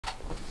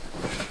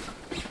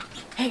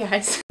Hey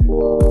guys.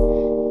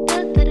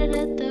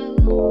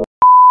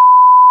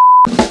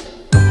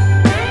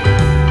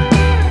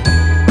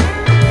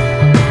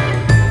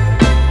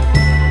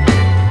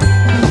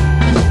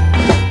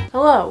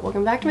 Hello,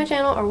 welcome back to my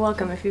channel, or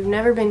welcome if you've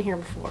never been here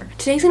before.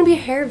 Today's gonna be a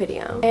hair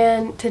video,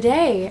 and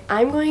today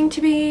I'm going to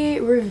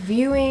be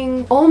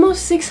reviewing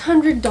almost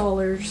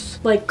 $600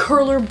 like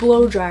curler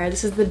blow dryer.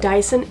 This is the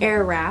Dyson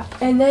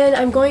Airwrap, and then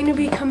I'm going to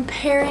be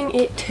comparing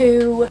it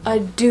to a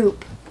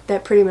dupe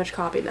that pretty much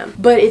copied them,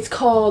 but it's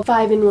called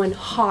 5-in-1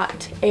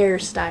 Hot Air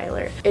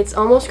Styler. It's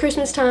almost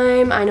Christmas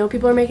time. I know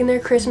people are making their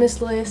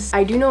Christmas lists.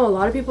 I do know a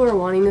lot of people are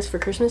wanting this for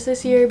Christmas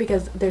this year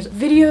because there's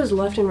videos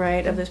left and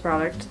right of this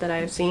product that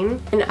I've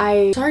seen, and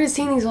I started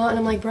seeing these a lot, and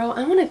I'm like, bro,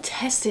 I want to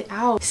test it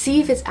out, see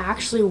if it's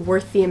actually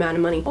worth the amount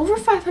of money. Over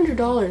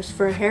 $500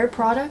 for a hair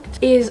product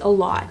is a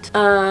lot.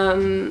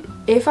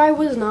 If I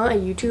was not a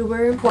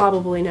YouTuber,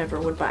 probably never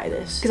would buy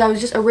this, because I was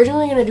just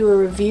originally going to do a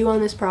review on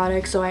this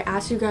product. So I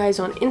asked you guys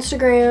on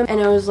Instagram,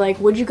 and I was like,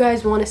 would you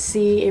guys want to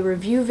see a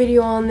review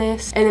video on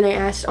this? And then I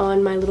asked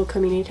on my little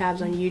community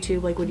tabs on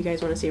YouTube, like, would you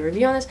guys want to see a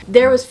review on this?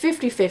 There was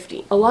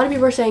 50-50. A lot of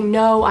people are saying,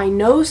 no, I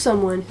know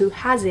someone who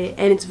has it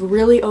and it's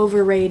really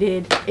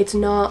overrated, it's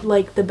not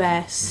like the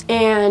best.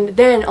 And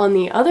then on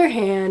the other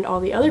hand,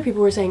 all the other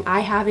people were saying,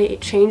 I have it,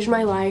 it changed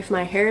my life,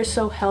 my hair is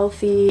so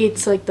healthy,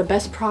 it's like the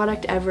best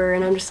product ever.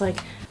 And I'm just like,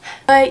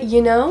 but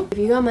you know, if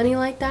you got money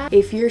like that,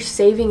 if you're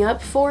saving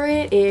up for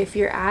it, if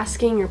you're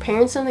asking your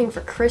parents something for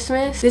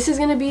Christmas, this is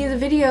gonna be the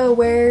video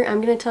where I'm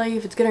gonna tell you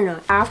if it's good or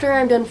not. After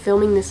I'm done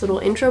filming this little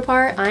intro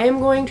part, I am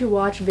going to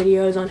watch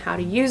videos on how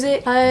to use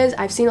it, because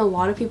I've seen a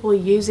lot of people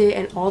use it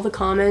and all the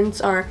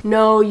comments are,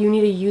 no, you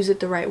need to use it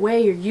the right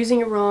way, you're using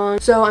it wrong.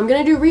 So I'm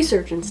gonna do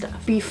research and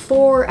stuff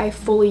before I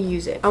fully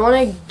use it. I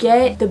wanna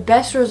get the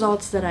best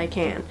results that I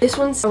can. This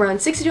one's around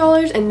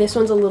 $60 and this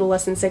one's a little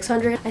less than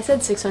 $600. I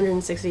said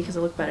 660 because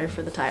it looked better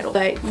for the title,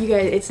 but you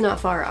guys, it's not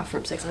far off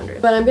from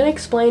 600. But I'm gonna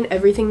explain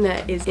everything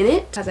that is in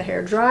it. It has a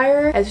hair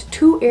dryer, has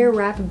 2 air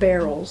wrap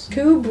barrels,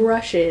 2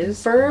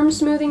 brushes, firm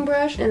smoothing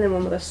brush, and then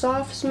one with a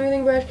soft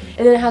smoothing brush,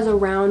 and then it has a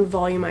round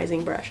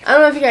volumizing brush. I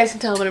don't know if you guys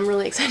can tell, but I'm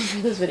really excited for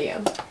this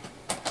video.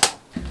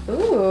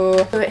 Ooh,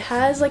 so it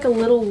has like a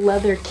little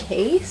leather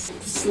case.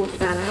 Slip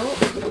that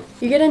out.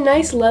 You get a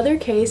nice leather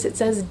case. It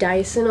says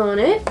Dyson on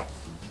it.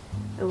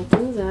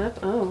 Opens up.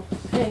 Oh,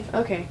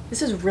 okay.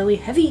 This is really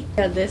heavy.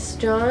 Got this,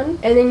 John.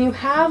 And then you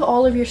have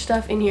all of your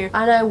stuff in here.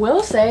 And I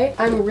will say,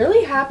 I'm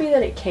really happy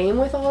that it came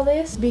with all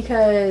this,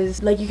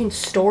 because like you can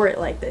store it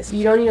like this.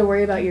 You don't need to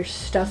worry about your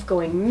stuff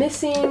going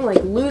missing,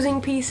 like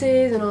losing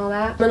pieces and all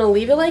that. I'm gonna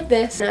leave it like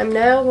this. And I'm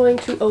now going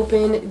to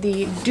open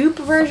the dupe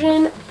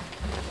version.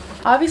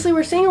 Obviously,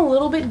 we're seeing a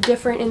little bit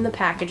different in the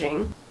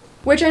packaging,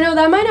 which I know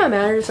that might not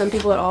matter to some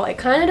people at all. It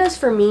kind of does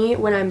for me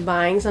when I'm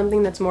buying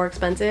something that's more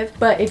expensive,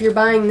 but if you're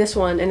buying this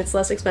one and it's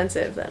less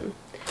expensive, then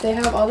they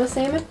have all the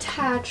same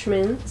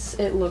attachments,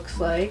 it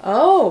looks like.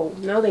 Oh,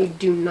 no, they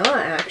do not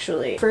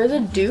actually. For the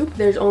dupe,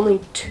 there's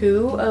only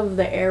 2 of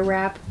the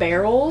Airwrap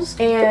barrels,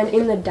 and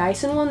in the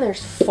Dyson one,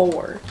 there's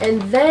 4.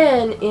 And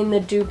then in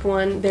the dupe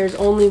one, there's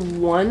only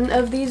 1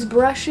 of these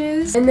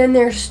brushes, and then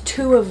there's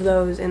 2 of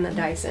those in the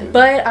Dyson.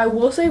 But I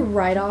will say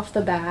right off the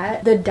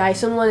bat, the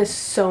Dyson one is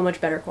so much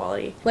better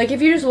quality. Like,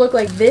 if you just look,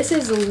 like, this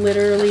is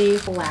literally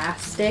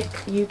plastic.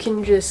 You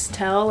can just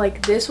tell,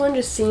 like, this one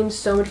just seems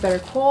so much better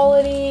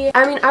quality.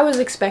 I mean, I was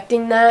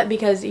expecting that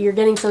because you're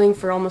getting something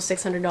for almost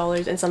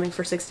 $600 and something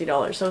for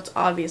 $60, so it's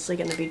obviously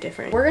going to be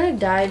different. We're going to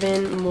dive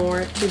in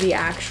more to the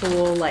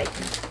actual, like,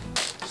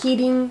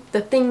 heating,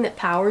 the thing that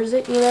powers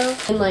it, you know,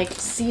 and like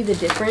see the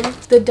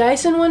difference. The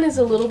Dyson one is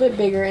a little bit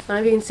bigger. I don't know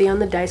if you can see on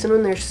the Dyson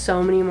one, there's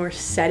so many more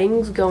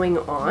settings going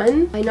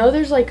on. I know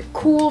there's like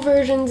cool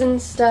versions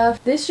and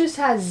stuff. This just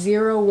has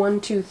 0,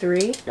 1, 2,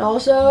 3.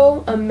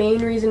 Also, a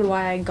main reason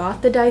why I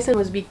got the Dyson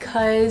was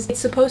because it's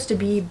supposed to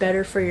be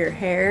better for your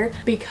hair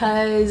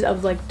because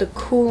of like the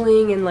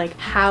cooling and like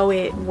how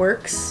it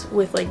works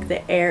with like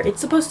the air.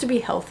 It's supposed to be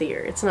healthier.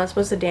 It's not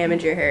supposed to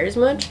damage your hair as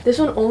much. This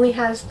one only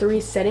has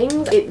 3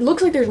 settings. It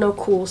looks like there's no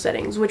cool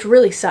settings, which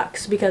really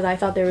sucks because I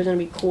thought there was going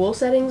to be cool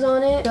settings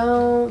on it.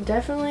 So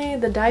definitely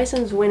the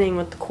Dyson's winning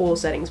with the cool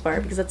settings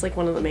part, because that's like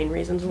one of the main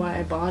reasons why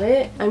I bought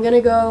it. I'm gonna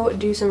go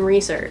do some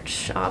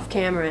research off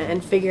camera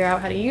and figure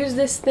out how to use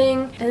this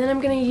thing, and then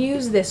I'm gonna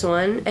use this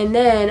one, and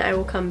then I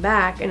will come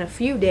back in a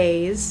few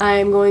days.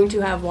 I'm going to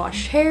have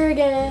washed hair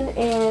again,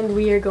 and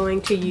we are going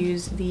to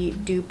use the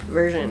dupe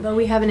version. But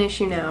we have an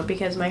issue now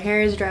because my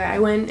hair is dry. I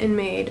went and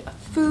made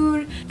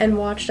food and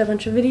watched a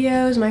bunch of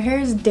videos. My hair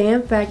is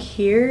damp back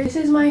here. This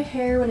is my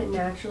hair when it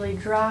naturally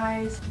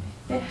dries.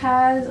 It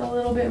has a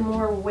little bit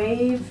more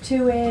wave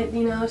to it,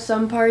 you know,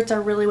 some parts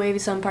are really wavy,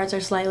 some parts are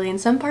slightly, and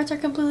some parts are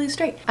completely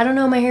straight. I don't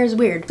know, my hair is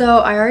weird. So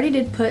I already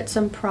did put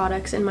some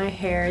products in my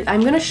hair.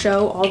 I'm gonna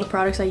show all the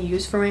products I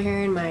use for my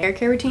hair in my hair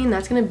care routine.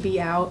 That's gonna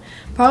be out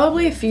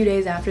probably a few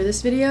days after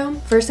this video.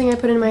 First thing I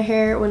put in my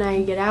hair when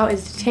I get out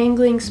is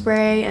detangling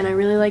spray, and I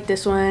really like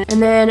this one.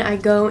 And then I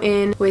go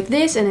in with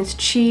this, and it's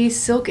Cheese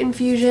Silk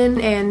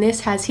Infusion, and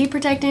this has heat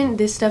protectant.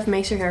 This stuff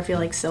makes your hair feel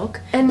like silk.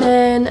 And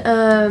then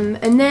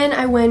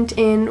I went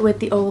in with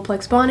the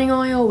Olaplex bonding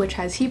oil, which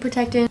has heat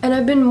protectant, and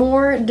I've been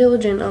more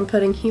diligent on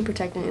putting heat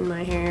protectant in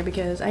my hair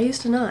because I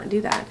used to not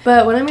do that.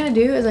 But what I'm gonna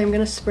do is I'm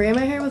gonna spray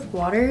my hair with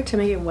water to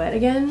make it wet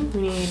again.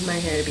 We need my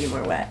hair to be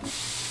more wet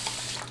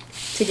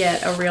to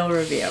get a real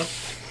review.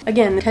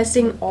 Again,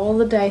 testing all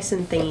the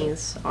Dyson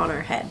thingies on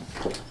our head.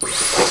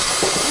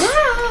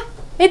 Ah!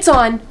 It's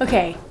on.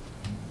 Okay.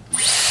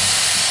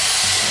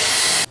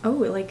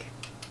 Oh, it like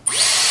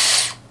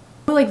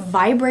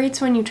vibrates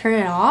when you turn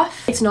it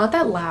off. It's not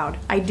that loud.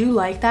 I do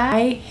like that.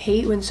 I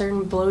hate when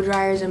certain blow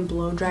dryers and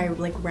blow dry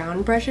like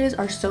round brushes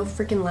are so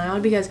freaking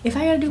loud, because if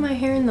I gotta do my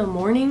hair in the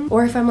morning,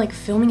 or if I'm like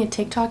filming a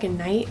TikTok at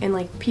night and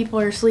like people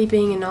are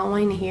sleeping and not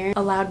wanting to hear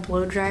a loud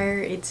blow dryer,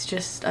 it's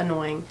just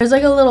annoying. There's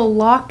like a little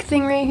lock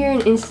thing right here,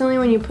 and instantly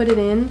when you put it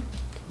in,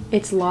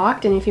 it's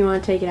locked, and if you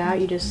want to take it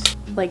out, you just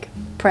like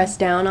press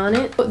down on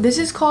it. This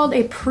is called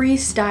a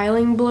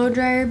pre-styling blow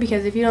dryer,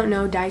 because if you don't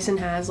know, Dyson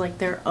has like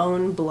their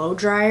own blow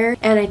dryer,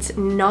 and it's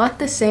not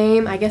the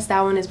same. I guess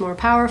that one is more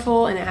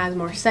powerful and it has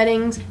more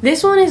settings.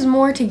 This one is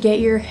more to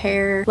get your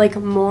hair like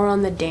more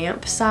on the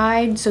damp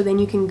side, so then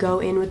you can go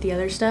in with the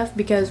other stuff,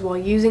 because while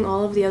using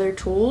all of the other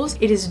tools,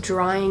 it is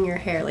drying your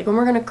hair. Like when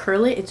we're gonna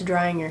curl it, it's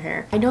drying your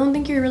hair. I don't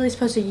think you're really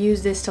supposed to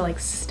use this to like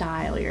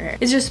style your hair.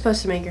 It's just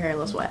supposed to make your hair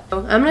less wet. So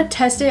I'm gonna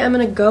test it. I'm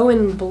gonna go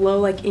and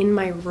blow like in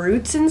my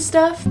roots and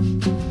stuff.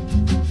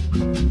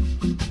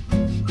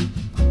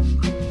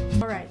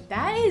 Alright,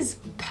 that is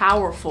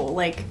powerful.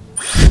 Like,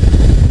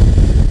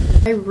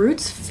 my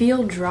roots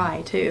feel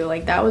dry too.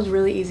 Like that was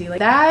really easy. Like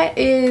that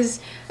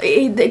is,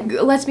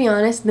 let's be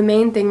honest, the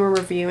main thing we're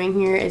reviewing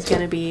here is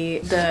going to be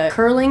the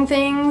curling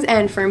things,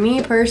 and for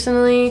me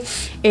personally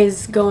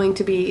is going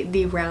to be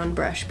the round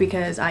brush,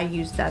 because I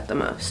use that the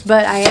most.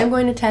 But I am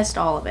going to test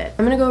all of it.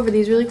 I'm going to go over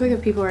these really quick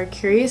if people are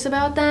curious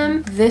about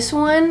them. This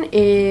one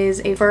is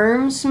a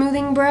firm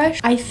smoothing brush.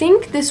 I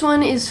think this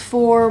one is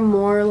for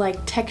more like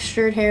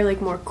textured hair,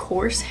 like more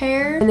coarse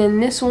hair. And then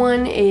this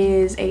one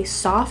is a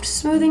soft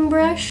smoothing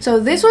brush. So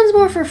this one's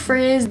more for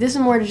frizz. This is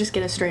more to just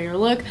get a straighter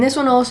look. And this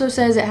one also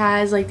says it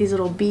has like these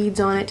little beads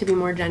on it to be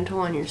more gentle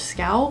on your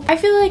scalp. I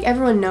feel like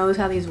everyone knows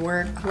how these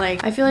work.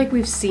 Like I feel like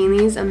we've seen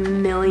these a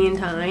million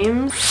times.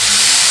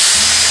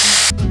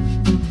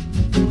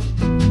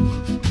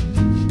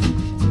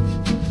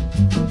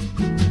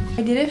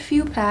 I did a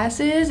few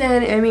passes,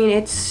 and I mean,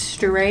 it's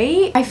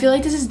straight. I feel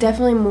like this is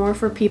definitely more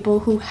for people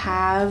who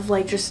have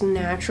like just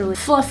naturally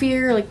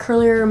fluffier, like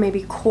curlier,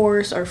 maybe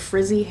coarse or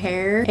frizzy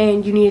hair,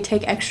 and you need to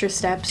take extra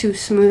steps to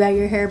smooth out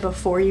your hair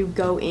before you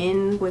go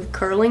in with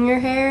curling your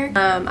hair.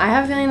 I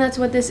have a feeling that's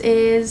what this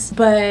is,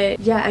 but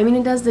yeah, I mean,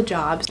 it does the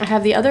job. I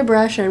have the other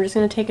brush, and I'm just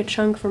gonna take a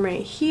chunk from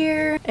right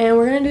here, and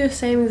we're gonna do the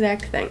same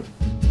exact thing.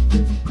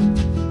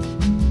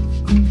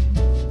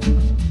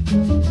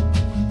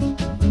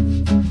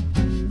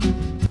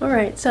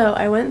 Alright, so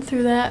I went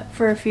through that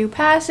for a few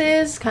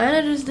passes, kind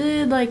of just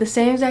did like the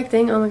same exact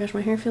thing. Oh my gosh,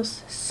 my hair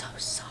feels so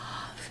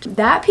soft.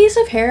 That piece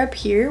of hair up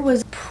here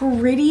was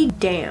pretty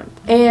damp,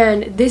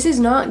 and this is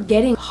not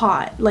getting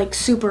hot, like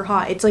super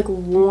hot. It's like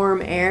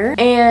warm air,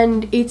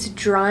 and it's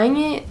drying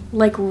it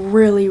like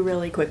really,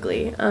 really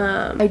quickly.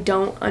 I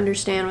don't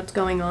understand what's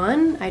going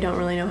on. I don't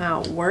really know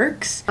how it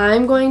works.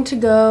 I'm going to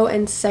go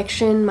and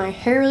section my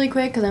hair really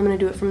quick, because I'm going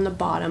to do it from the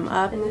bottom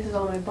up, and this is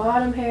all my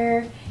bottom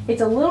hair.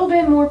 It's a little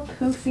bit more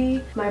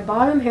poofy. My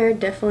bottom hair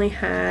definitely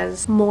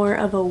has more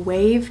of a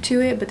wave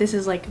to it, but this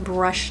is like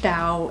brushed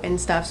out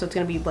and stuff, so it's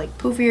gonna be like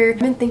poofier. I've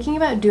been thinking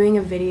about doing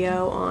a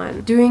video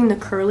on doing the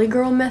curly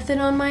girl method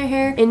on my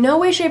hair. In no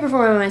way, shape, or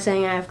form am I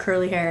saying I have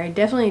curly hair. I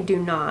definitely do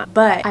not,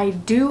 but I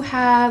do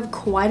have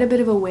quite a bit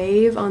of a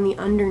wave on the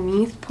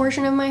underneath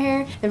portion of my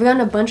hair. I've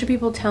gotten a bunch of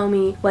people tell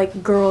me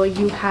like, girl,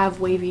 you have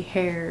wavy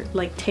hair,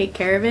 like take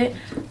care of it.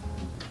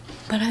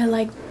 But I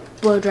like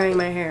blow drying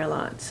my hair a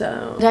lot.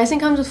 So Dyson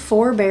comes with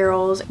 4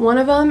 barrels. One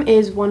of them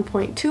is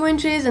 1.2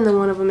 inches, and then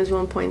one of them is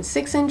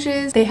 1.6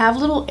 inches. They have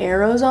little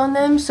arrows on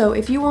them, so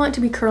if you want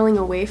to be curling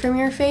away from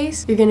your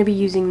face, you're going to be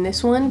using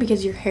this one,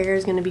 because your hair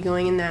is going to be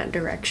going in that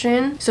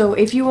direction. So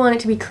if you want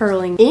it to be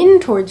curling in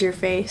towards your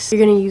face,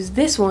 you're going to use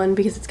this one,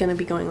 because it's going to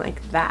be going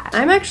like that.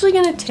 I'm actually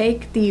going to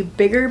take the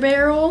bigger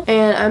barrel,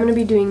 and I'm going to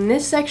be doing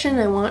this section.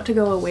 I want to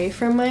go away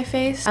from my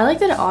face. I like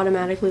that it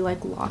automatically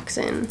like locks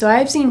in. So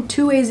I've seen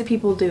 2 ways that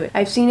people do it.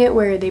 I've seen it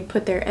where they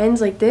put their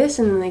ends like this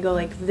and then they go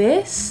like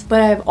this,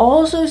 but I've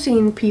also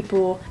seen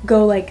people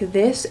go like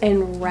this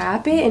and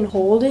wrap it and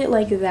hold it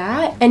like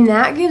that, and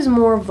that gives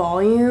more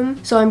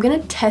volume. So I'm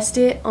gonna test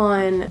it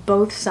on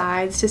both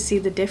sides to see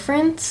the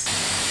difference.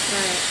 All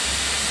right.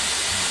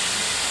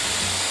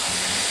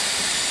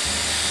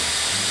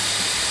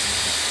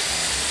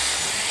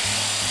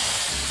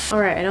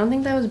 Alright, I don't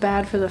think that was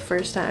bad for the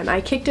first time. I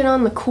kicked it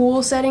on the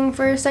cool setting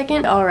for a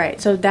second. Alright,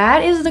 so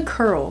that is the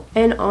curl.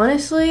 And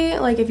honestly,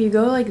 like if you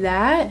go like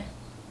that,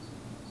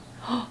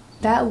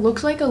 that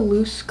looks like a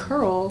loose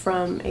curl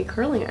from a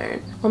curling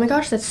iron. Oh my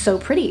gosh, that's so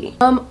pretty.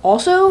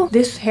 Also,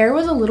 this hair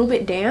was a little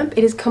bit damp.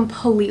 It is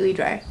completely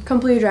dry.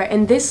 Completely dry.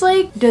 And this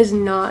like does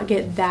not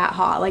get that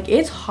hot. Like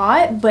it's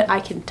hot, but I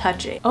can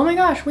touch it. Oh my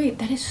gosh, wait,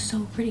 that is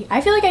so pretty.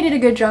 I feel like I did a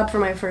good job for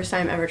my first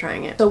time ever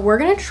trying it. So we're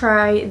gonna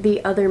try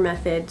the other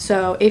method.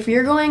 So if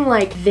you're going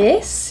like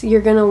this,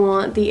 you're gonna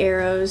want the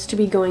arrows to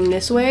be going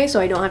this way so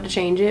I don't have to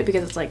change it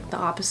because it's like the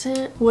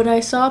opposite. What I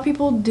saw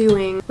people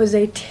doing was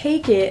they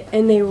take it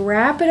and they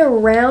wrap it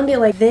around it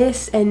like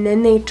this and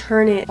then they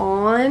turn it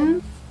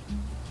on.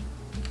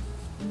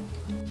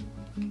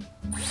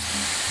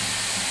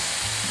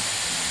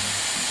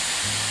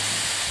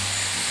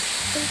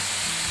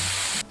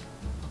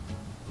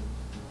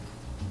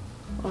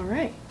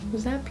 Alright,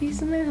 was that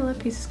piece in there? Oh, that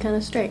piece is kind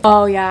of straight.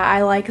 Oh yeah,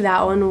 I like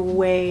that one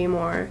way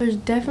more. There's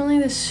definitely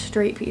this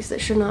straight piece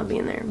that should not be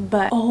in there,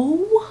 but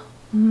oh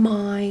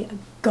my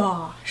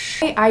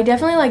gosh. I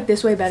definitely like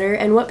this way better,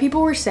 and what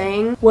people were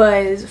saying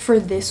was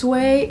for this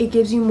way it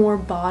gives you more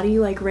body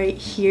like right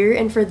here,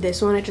 and for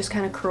this one it just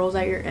kind of curls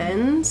out your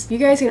ends. You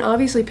guys can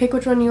obviously pick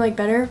which one you like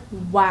better.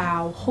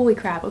 Wow, holy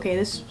crap. Okay,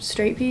 this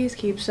straight piece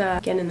keeps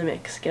getting in the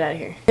mix. Get out of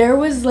here. There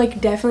was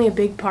like definitely a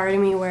big part of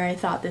me where I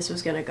thought this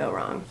was gonna go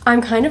wrong.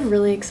 I'm kind of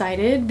really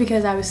excited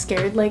because I was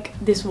scared like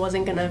this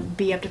wasn't gonna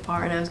be up to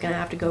par and I was gonna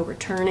have to go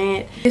return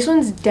it. This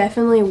one's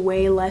definitely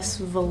way less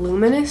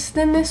voluminous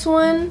than this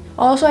one.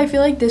 Also, I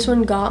feel like this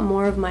one got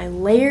more of my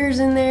layers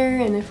in there,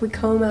 and if we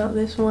comb out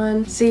this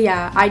one, see,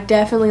 yeah, I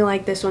definitely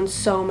like this one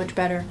so much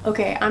better.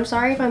 Okay, I'm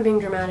sorry if I'm being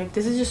dramatic.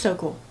 This is just so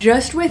cool.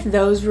 Just with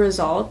those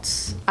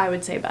results, I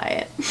would say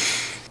buy it.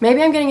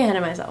 Maybe I'm getting ahead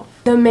of myself.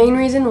 The main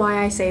reason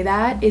why I say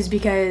that is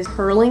because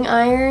curling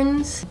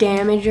irons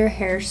damage your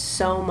hair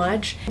so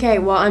much. Okay,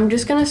 well, I'm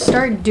just gonna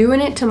start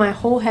doing it to my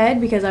whole head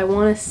because I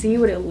wanna see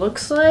what it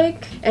looks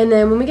like. And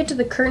then when we get to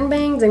the curtain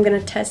bangs, I'm gonna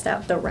test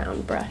out the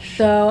round brush.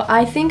 So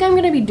I think I'm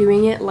gonna be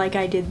doing it like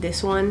I did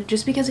this one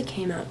just because it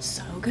came out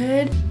so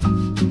good.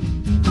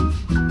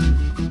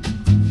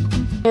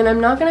 And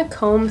I'm not gonna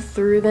comb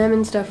through them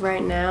and stuff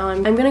right now.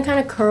 I'm gonna kind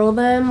of curl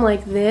them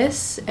like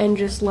this and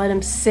just let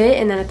them sit,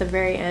 and then at the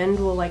very end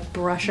we'll like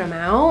brush them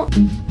out.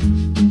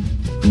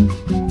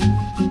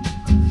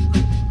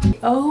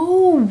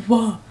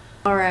 Oh!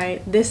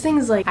 Alright, this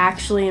thing's like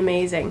actually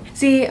amazing.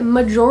 See,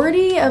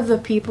 majority of the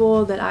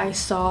people that I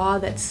saw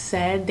that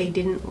said they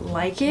didn't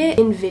like it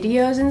in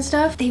videos and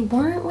stuff, they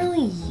weren't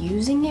really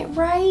using it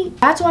right.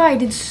 That's why I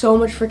did so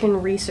much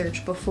freaking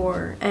research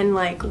before and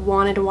like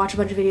wanted to watch a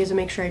bunch of videos to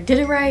make sure I did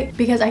it right,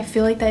 because I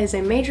feel like that is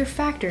a major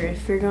factor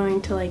if you're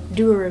going to like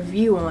do a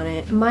review on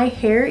it. My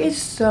hair is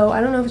so,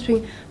 I don't know if it's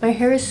being, my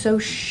hair is so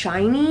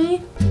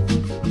shiny.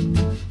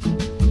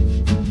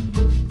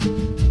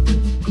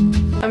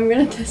 I'm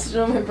gonna test it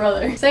on my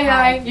brother. Say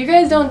hi. You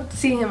guys don't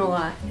see him a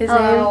lot. His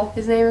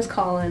name is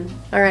Colin.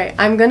 Alright,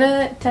 I'm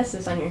gonna test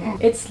this on your hair.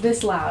 It's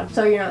this loud,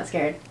 so you're not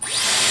scared.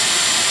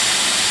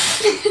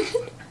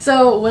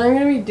 So what I'm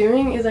gonna be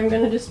doing is I'm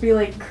gonna just be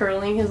like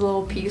curling his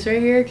little piece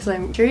right here because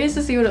I'm curious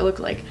to see what it looks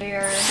like.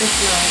 There.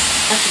 It's not.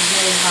 That's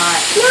really hot.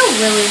 It's not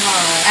really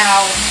hot.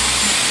 Ow.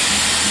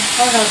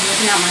 I thought I was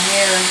looking out my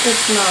hair.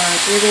 It's not.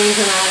 You're being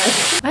dramatic.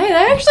 Hey,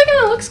 that actually kind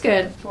of looks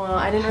good. Well,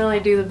 I didn't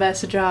really do the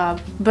best job,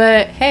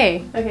 but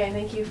hey. Okay,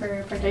 thank you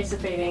for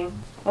participating.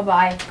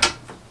 Bye-bye.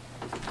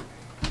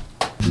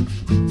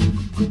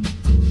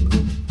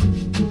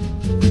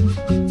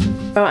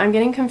 Oh, I'm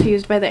getting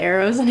confused by the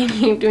arrows and I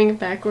keep doing it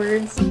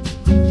backwards.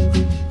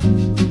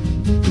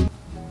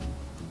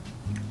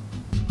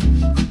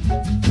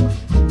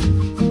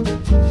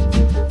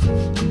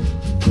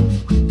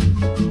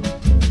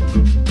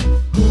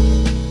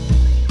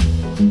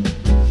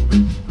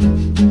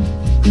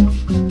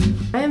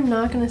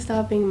 Gonna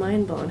stop being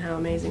mind blown how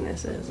amazing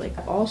this is. Like,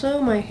 also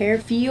my hair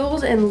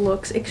feels and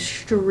looks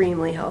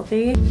extremely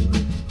healthy.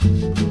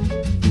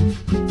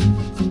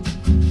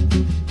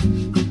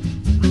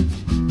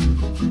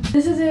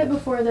 This is it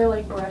before they're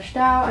like brushed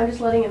out. I'm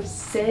just letting them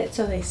sit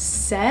so they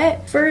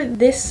set. For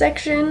this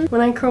section, when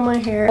I curl my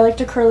hair, I like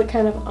to curl it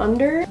kind of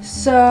under.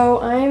 So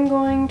I'm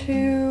going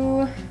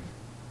to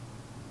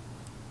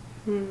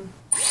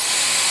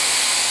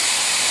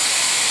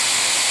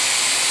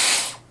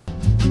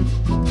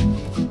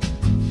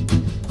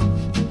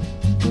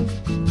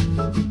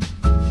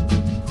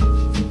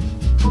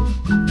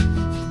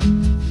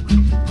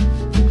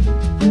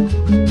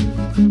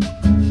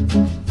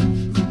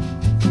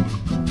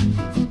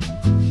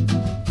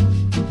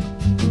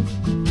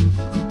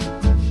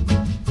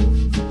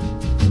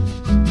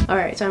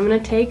Alright, so I'm going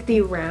to take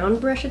the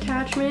round brush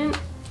attachment,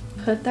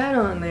 put that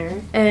on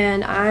there,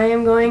 and I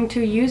am going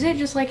to use it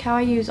just like how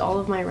I use all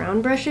of my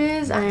round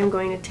brushes. I am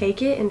going to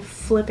take it and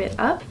flip it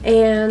up,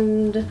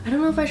 and I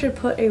don't know if I should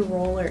put a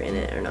roller in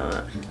it or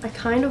not. I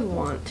kind of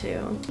want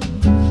to.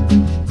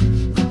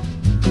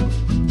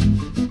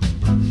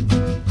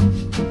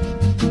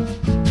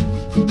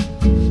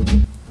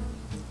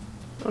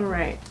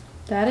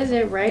 that is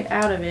it right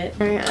out of it.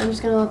 Alright, I'm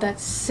just gonna let that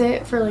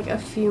sit for like a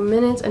few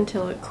minutes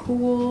until it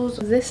cools.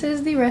 This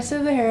is the rest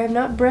of the hair. I've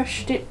not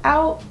brushed it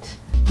out.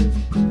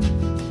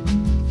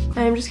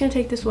 I'm just gonna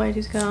take this wide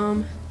tooth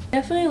comb.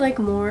 Definitely like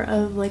more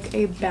of like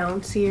a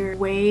bouncier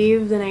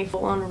wave than a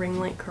full-on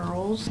ringlet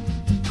curls.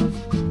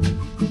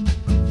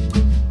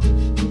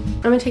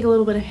 I'm gonna take a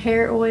little bit of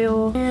hair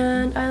oil,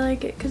 and I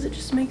like it because it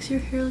just makes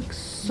your hair look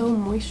so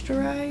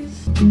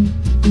moisturized.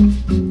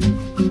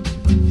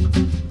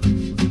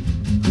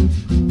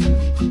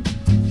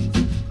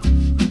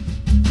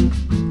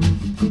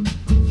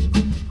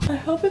 I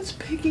hope it's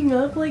picking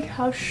up like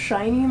how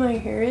shiny my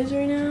hair is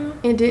right now.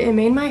 It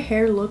made my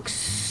hair look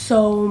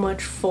so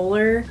much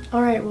fuller.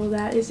 Alright, well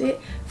that is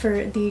it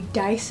for the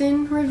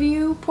Dyson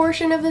review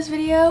portion of this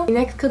video. The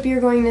next clip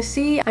you're going to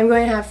see, I'm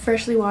going to have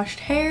freshly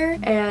washed hair,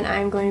 and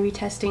I'm going to be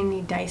testing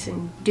the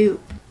Dyson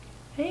dupe.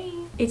 Hey!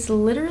 It's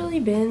literally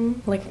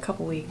been like a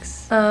couple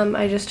weeks.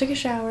 I just took a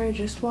shower,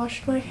 just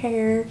washed my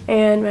hair,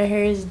 and my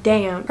hair is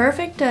damp.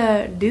 Perfect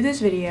to do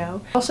this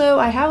video. Also,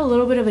 I have a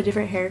little bit of a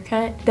different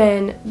haircut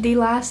than the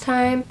last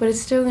time, but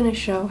it's still gonna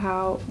show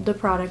how the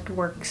product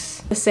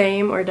works the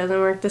same or doesn't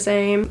work the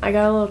same. I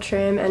got a little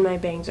trim and my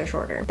bangs are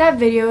shorter. That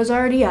video is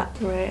already up.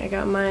 All right, I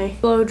got my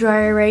blow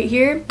dryer right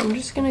here. I'm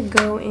just gonna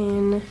go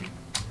in.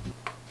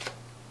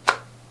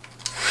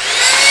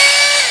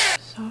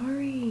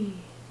 Sorry.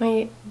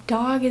 My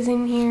dog is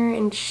in here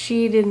and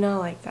she did not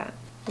like that.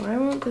 Why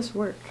won't this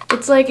work?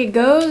 It's like it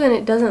goes and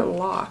it doesn't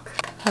lock.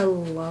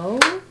 Hello?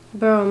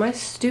 Bro, am I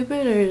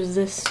stupid or is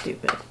this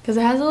stupid? Because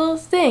it has a little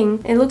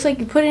thing. It looks like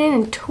you put it in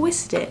and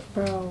twist it.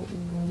 Bro,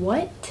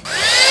 what?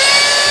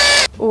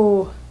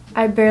 Oh,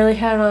 I barely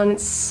had it on.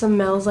 It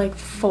smells like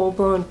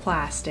full-blown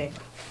plastic.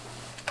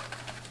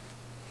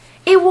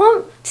 It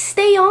won't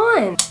stay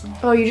on.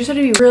 Oh, you just have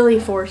to be really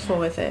forceful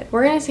with it.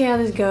 We're gonna see how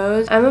this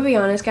goes. I'm gonna be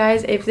honest,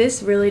 guys, if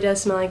this really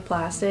does smell like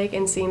plastic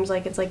and seems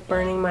like it's like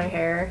burning my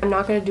hair, I'm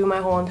not gonna do my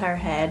whole entire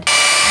head.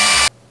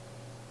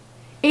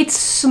 It's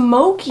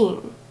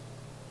smoking.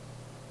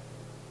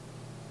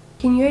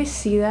 Can you guys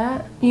see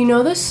that? You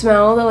know the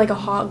smell that like a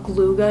hot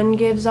glue gun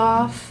gives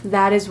off?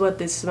 That is what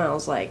this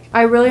smells like.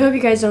 I really hope you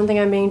guys don't think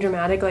I'm being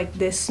dramatic. Like,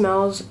 this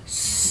smells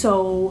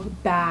so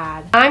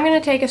bad. I'm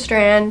gonna take a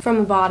strand from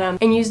the bottom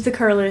and use the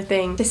curler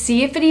thing to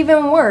see if it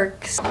even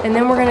works, and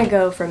then we're gonna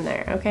go from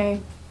there, okay?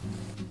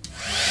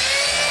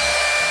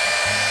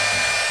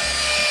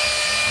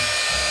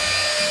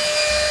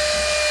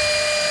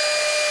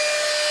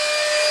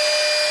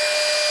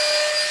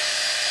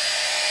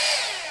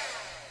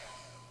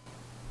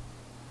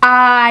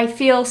 I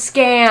feel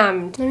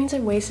scammed. That means I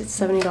wasted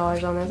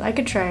 $70 on this. I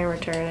could try and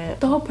return it.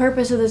 The whole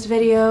purpose of this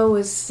video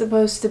was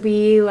supposed to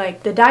be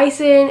like the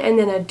Dyson and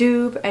then a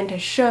dupe and to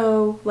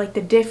show like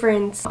the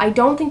difference. I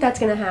don't think that's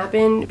gonna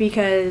happen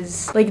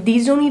because like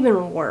these don't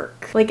even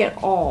work like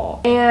at all.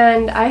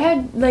 And I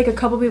had like a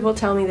couple people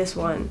tell me this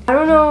one. I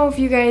don't know if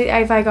you guys,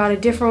 if I got a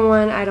different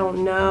one, I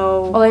don't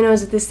know. All I know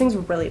is that this thing's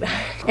really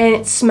bad and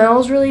it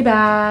smells really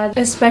bad,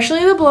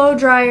 especially the blow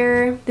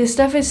dryer. This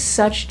stuff is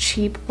such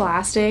cheap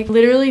plastic.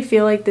 Literally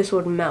feel like this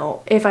would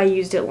melt if I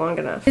used it long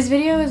enough. This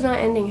video is not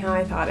ending how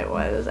I thought it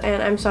was,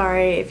 and I'm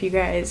sorry if you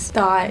guys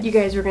thought you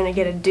guys were gonna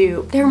get a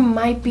dupe. There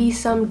might be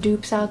some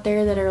dupes out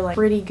there that are like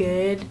pretty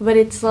good, but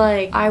it's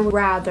like I would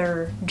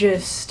rather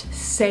just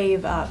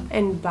save up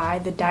and buy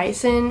the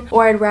Dyson,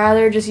 or I'd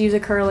rather just use a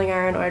curling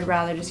iron, or I'd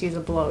rather just use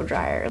a blow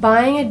dryer.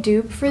 Buying a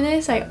dupe for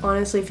this, I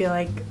honestly feel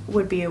like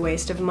would be a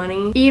waste of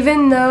money.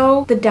 Even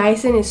though the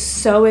Dyson is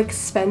so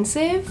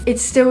expensive, it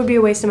still would be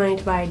a waste of money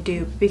to buy a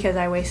dupe because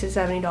I wasted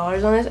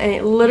 $70 on this and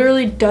it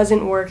literally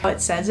doesn't work how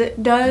it says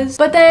it does.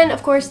 But then,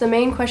 of course, the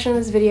main question of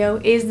this video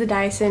is the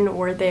Dyson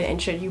worth it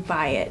and should you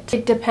buy it?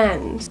 It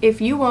depends. If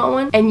you want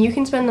one and you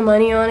can spend the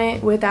money on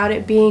it without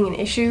it being an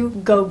issue,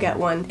 go get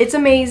one. It's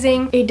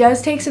amazing. It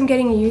does take some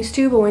getting used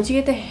to, but once you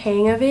get the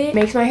hang of it, it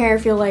makes my hair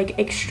feel like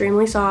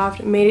extremely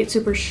soft, made it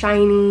super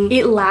shiny.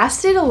 It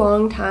lasted a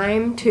long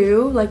time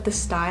too, like the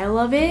style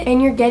of it,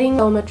 and you're getting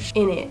so much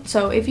in it.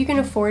 So if you can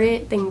afford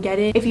it, then get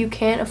it. If you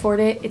can't afford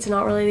it, it's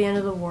not really the end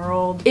of the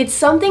world. It's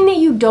something that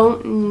you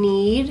don't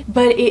need,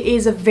 but it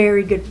is a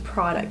very good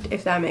product,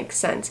 if that makes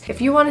sense. If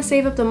you want to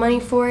save up the money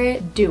for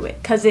it, do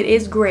it, because it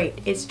is great.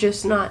 It's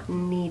just not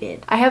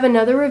needed. I have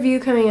another review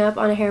coming up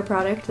on a hair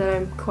product that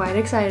I'm quite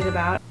excited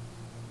about.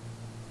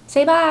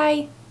 Say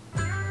bye!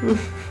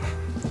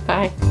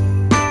 Bye.